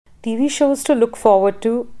TV shows to look forward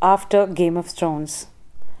to after Game of Thrones.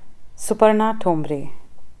 Suparna Thombre.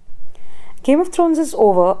 Game of Thrones is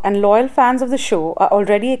over, and loyal fans of the show are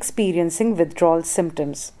already experiencing withdrawal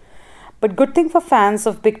symptoms. But good thing for fans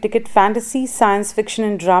of big ticket fantasy, science fiction,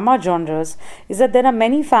 and drama genres is that there are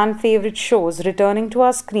many fan favorite shows returning to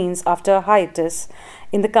our screens after a hiatus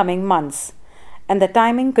in the coming months, and the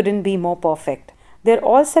timing couldn't be more perfect. They're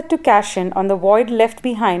all set to cash in on the void left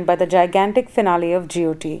behind by the gigantic finale of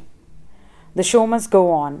GOT. The show must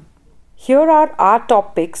go on. Here are our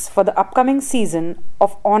top picks for the upcoming season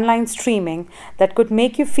of online streaming that could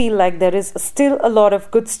make you feel like there is still a lot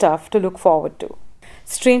of good stuff to look forward to.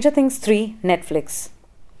 Stranger Things 3, Netflix.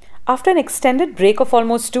 After an extended break of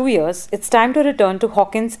almost 2 years, it's time to return to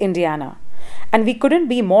Hawkins, Indiana. And we couldn't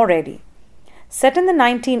be more ready. Set in the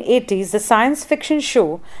 1980s, the science fiction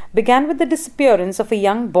show began with the disappearance of a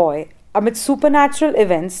young boy amid supernatural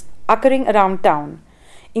events occurring around town,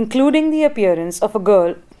 including the appearance of a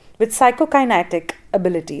girl with psychokinetic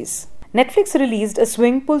abilities. Netflix released a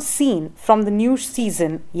swimming pool scene from the new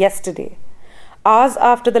season yesterday, hours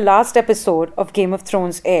after the last episode of Game of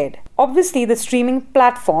Thrones aired. Obviously, the streaming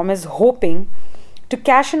platform is hoping to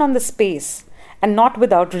cash in on the space, and not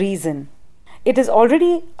without reason. It is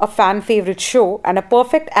already a fan favorite show and a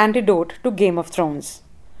perfect antidote to Game of Thrones.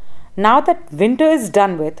 Now that winter is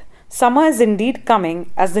done with, summer is indeed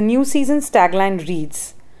coming, as the new season's tagline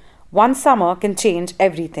reads, "One summer can change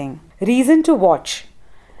everything." Reason to watch.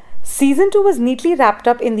 Season 2 was neatly wrapped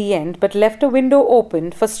up in the end but left a window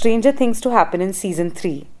open for stranger things to happen in Season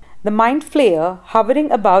 3. The mind flayer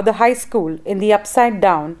hovering above the high school in the Upside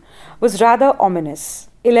Down was rather ominous.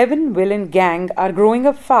 11 villain gang are growing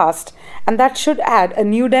up fast, and that should add a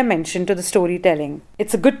new dimension to the storytelling.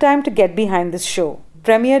 It's a good time to get behind this show.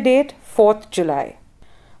 Premiere date 4th July.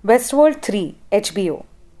 Westworld 3, HBO.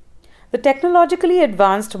 The technologically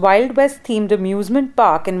advanced Wild West themed amusement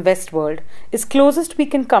park in Westworld is closest we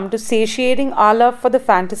can come to satiating our love for the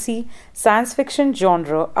fantasy science fiction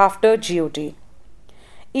genre after GOT.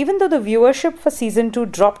 Even though the viewership for season 2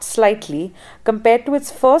 dropped slightly compared to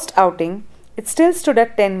its first outing, it still stood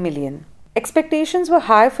at 10 million. Expectations were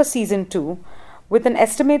high for season 2, with an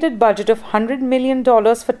estimated budget of $100 million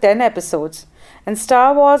for 10 episodes, and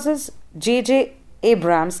Star Wars' J.J.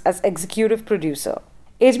 Abrams as executive producer.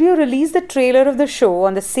 HBO released the trailer of the show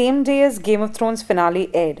on the same day as Game of Thrones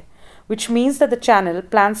finale aired, which means that the channel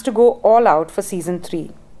plans to go all out for season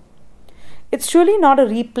 3. It's truly not a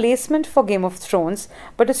replacement for Game of Thrones,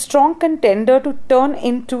 but a strong contender to turn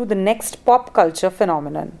into the next pop culture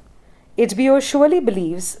phenomenon. HBO surely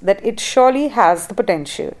believes that it surely has the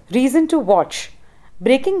potential. Reason to watch.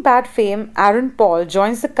 Breaking Bad fame Aaron Paul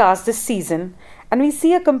joins the cast this season, and we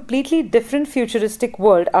see a completely different futuristic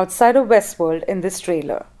world outside of Westworld in this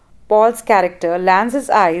trailer. Paul's character lands his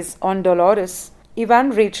eyes on Dolores, Evan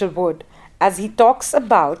Rachel Wood, as he talks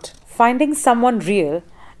about finding someone real,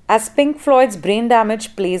 as Pink Floyd's Brain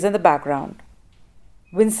Damage plays in the background.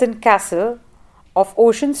 Vincent Cassel of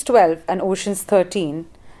Ocean's 12 and Ocean's 13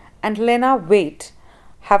 and Lena Waithe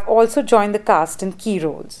have also joined the cast in key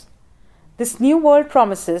roles. This new world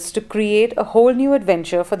promises to create a whole new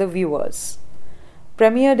adventure for the viewers.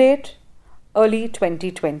 Premiere date early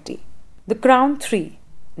 2020. The Crown 3,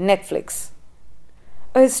 Netflix.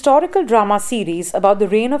 A historical drama series about the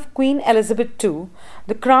reign of Queen Elizabeth II,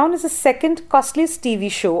 The Crown is the second costliest TV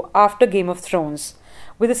show after Game of Thrones,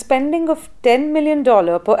 with a spending of $10 million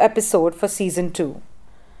per episode for season 2.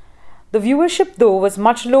 The viewership, though, was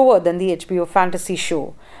much lower than the HBO fantasy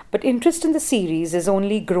show, but interest in the series is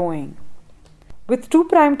only growing. With 2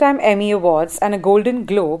 Primetime Emmy Awards and a Golden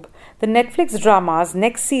Globe, the Netflix drama's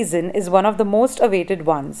next season is one of the most awaited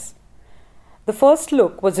ones. The first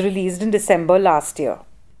look was released in December last year.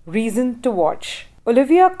 Reason to watch.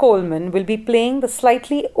 Olivia Colman will be playing the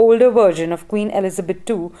slightly older version of Queen Elizabeth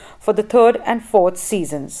II for the 3rd and 4th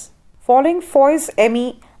seasons. Following Foy's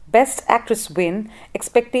Emmy Best Actress win,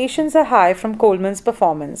 expectations are high from Colman's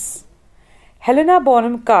performance. Helena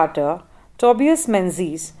Bonham Carter, Tobias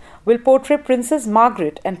Menzies will portray Princess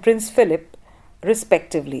Margaret and Prince Philip,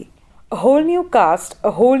 respectively. A whole new cast,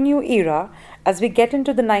 a whole new era as we get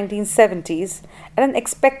into the 1970s, and an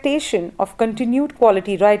expectation of continued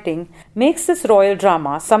quality writing makes this royal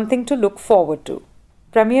drama something to look forward to.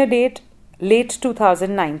 Premiere date late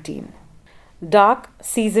 2019. Dark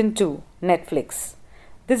Season 2, Netflix.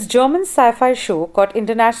 This German sci-fi show caught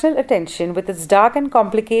international attention with its dark and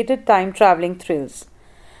complicated time-traveling thrills.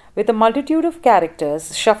 With a multitude of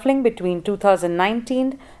characters shuffling between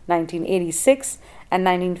 2019, 1986 and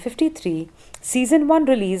 1953, Season 1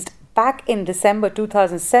 released back in December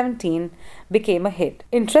 2017 became a hit.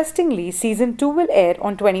 Interestingly, season 2 will air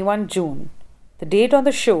on 21 June, the date on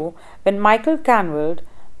the show when Michael Canwell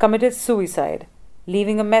committed suicide,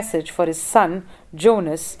 leaving a message for his son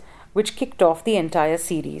Jonas, which kicked off the entire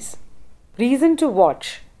series. Reason to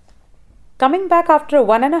watch. Coming back after a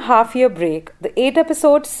 1.5-year break, the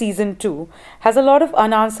 8-episode season 2 has a lot of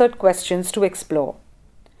unanswered questions to explore.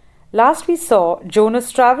 Last we saw,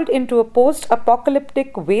 Jonas travelled into a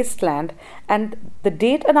post-apocalyptic wasteland, and the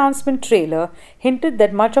date announcement trailer hinted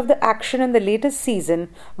that much of the action in the latest season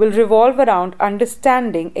will revolve around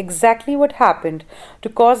understanding exactly what happened to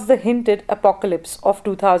cause the hinted apocalypse of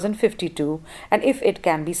 2052 and if it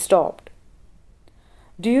can be stopped.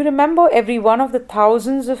 Do you remember every one of the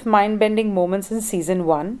thousands of mind-bending moments in season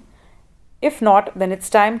 1? If not, then it's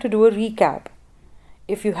time to do a recap.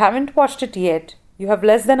 If you haven't watched it yet, you have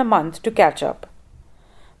less than a month to catch up.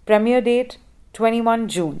 Premiere date 21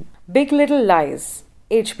 June. Big Little Lies,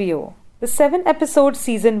 HBO. The 7-episode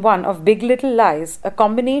season 1 of Big Little Lies, a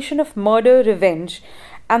combination of murder, revenge,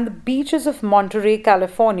 and the beaches of Monterey,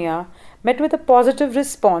 California, met with a positive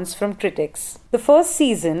response from critics. The first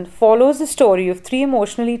season follows the story of 3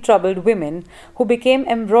 emotionally troubled women who became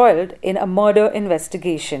embroiled in a murder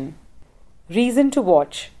investigation. Reason to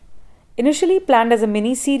watch. Initially planned as a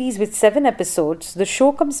mini-series with 7 episodes, the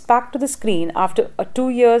show comes back to the screen after a 2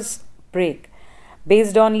 years break.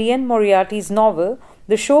 Based on Liane Moriarty's novel,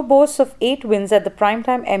 the show boasts of 8 wins at the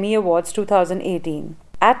Primetime Emmy Awards 2018.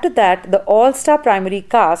 Add to that the all-star primary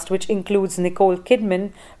cast, which includes Nicole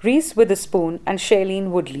Kidman, Reese Witherspoon, and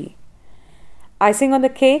Shailene Woodley. Icing on the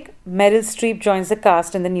cake, Meryl Streep joins the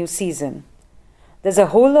cast in the new season. There's a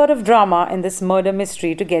whole lot of drama in this murder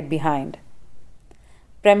mystery to get behind.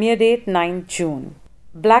 Premiere date 9 June.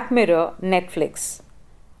 Black Mirror, Netflix.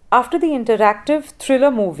 After the interactive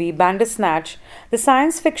thriller movie Bandersnatch, the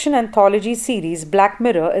science fiction anthology series Black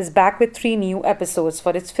Mirror is back with 3 new episodes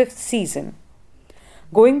for its 5th season.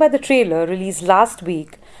 Going by the trailer released last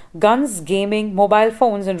week, guns, gaming, mobile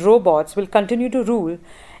phones, and robots will continue to rule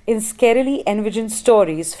in scarily envisioned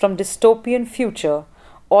stories from dystopian future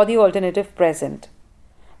or the alternative present.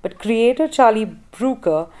 But creator Charlie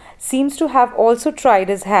Brooker seems to have also tried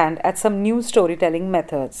his hand at some new storytelling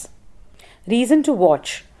methods. Reason to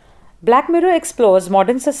watch. Black Mirror explores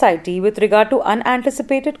modern society with regard to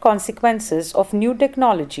unanticipated consequences of new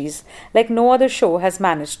technologies like no other show has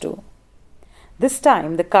managed to. This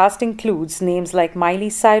time, the cast includes names like Miley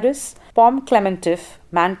Cyrus, Pom Klementif,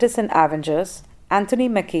 Mantis in Avengers, Anthony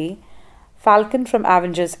Mackie, Falcon from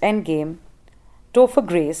Avengers Endgame, Topher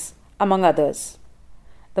Grace, among others.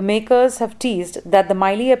 The makers have teased that the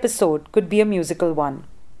Miley episode could be a musical one.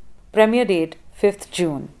 Premiere date 5th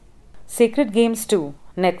June. Sacred Games 2,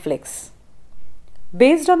 Netflix.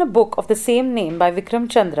 Based on a book of the same name by Vikram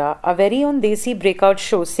Chandra, our very own Desi breakout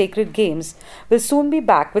show Sacred Games will soon be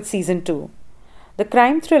back with season 2. The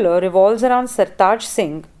crime thriller revolves around Sartaj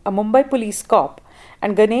Singh, a Mumbai police cop,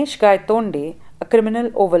 and Ganesh Gaitonde, a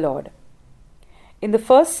criminal overlord. In the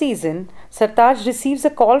first season, Sartaj receives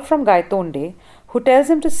a call from Gaitonde, who tells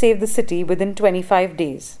him to save the city within 25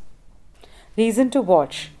 days. Reason to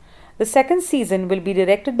watch. The second season will be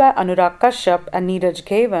directed by Anurag Kashyap and Neeraj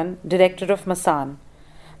Ghewan, director of Masan.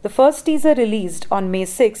 The first teaser released on May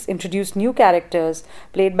 6 introduced new characters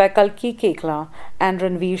played by Kalki Kekla and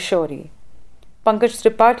Ranveer Shori. Pankaj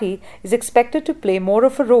Tripathi is expected to play more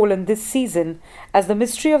of a role in this season as the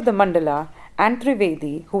mystery of the Mandala and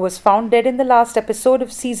Trivedi, who was found dead in the last episode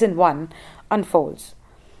of season 1, unfolds.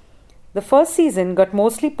 The first season got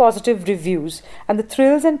mostly positive reviews, and the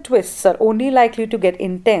thrills and twists are only likely to get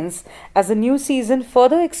intense as the new season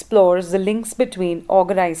further explores the links between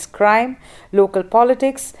organized crime, local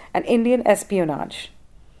politics, and Indian espionage.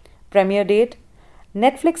 Premiere date.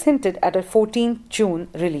 Netflix hinted at a 14th June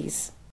release.